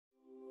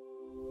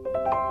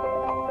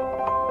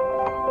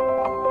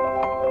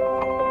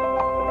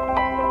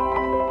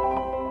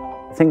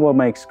I think what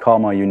makes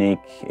Kalmar unique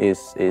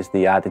is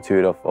the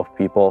attitude of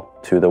people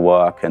to the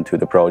work and to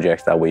the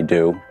projects that we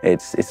do.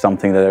 It's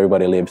something that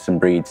everybody lives and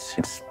breathes.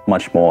 It's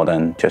much more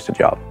than just a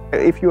job.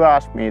 If you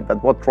ask me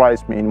that what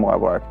drives me in my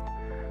work,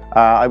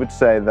 I would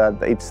say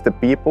that it's the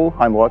people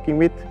I'm working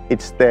with,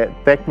 it's the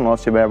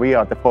technology where we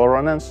are the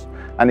forerunners,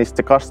 and it's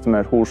the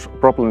customer whose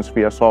problems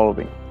we are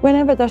solving.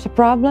 Whenever there's a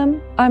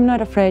problem, I'm not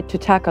afraid to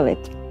tackle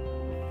it.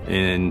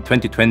 In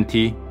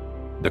 2020,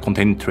 the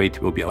container trade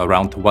will be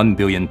around 1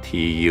 billion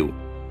TEU.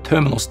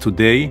 Terminals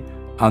today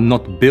are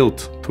not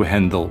built to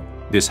handle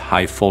this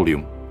high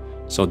volume,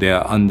 so they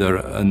are under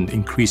an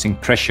increasing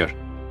pressure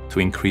to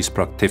increase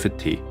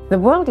productivity. The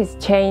world is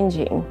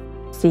changing.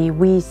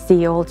 We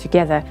see all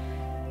together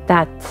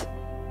that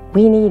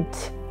we need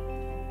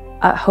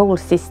a whole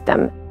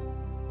system.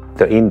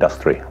 The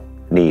industry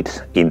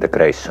needs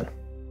integration.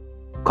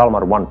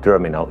 Kalmar One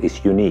Terminal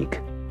is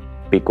unique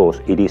because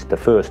it is the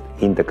first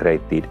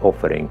integrated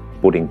offering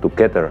putting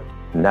together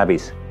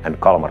Navis and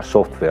Kalmar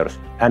softwares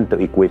and the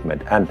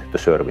equipment and the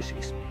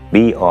services.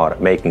 We are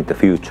making the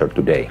future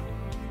today.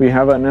 We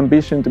have an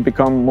ambition to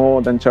become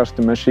more than just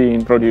a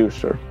machine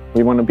producer.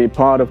 We want to be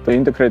part of the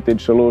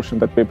integrated solution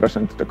that we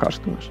present to the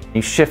customers.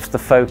 You shift the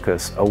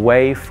focus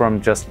away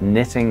from just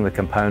knitting the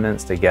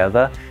components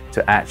together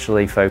to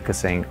actually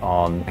focusing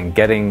on and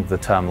getting the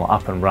terminal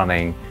up and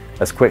running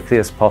as quickly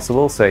as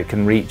possible so it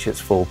can reach its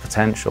full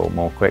potential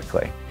more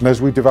quickly. And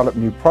as we develop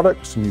new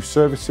products and new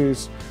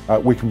services,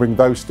 we can bring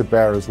those to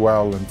bear as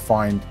well and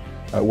find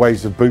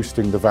ways of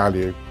boosting the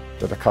value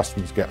that our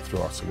customers get through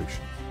our solutions.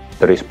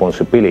 The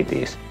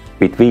responsibilities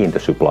between the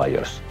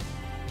suppliers,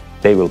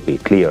 they will be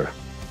clear.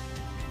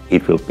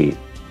 It will be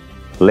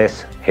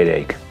less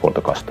headache for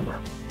the customer.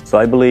 So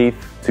I believe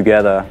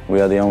together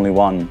we are the only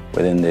one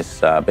within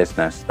this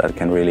business that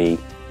can really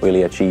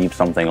achieve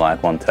something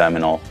like one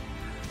terminal.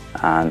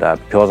 And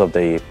because of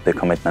the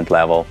commitment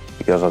level,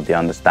 because of the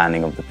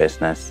understanding of the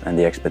business and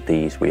the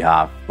expertise we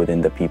have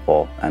within the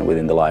people and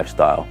within the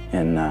lifestyle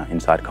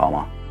inside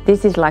Kalmar.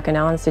 This is like an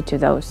answer to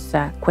those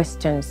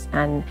questions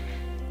and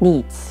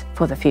needs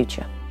for the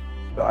future.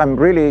 I'm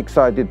really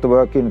excited to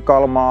work in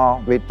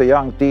Kalmar with the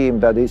young team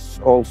that is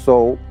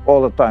also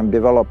all the time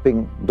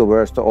developing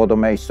towards the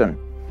automation.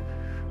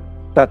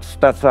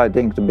 That's I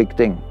think the big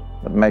thing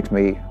that makes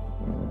me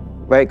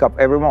wake up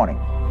every morning.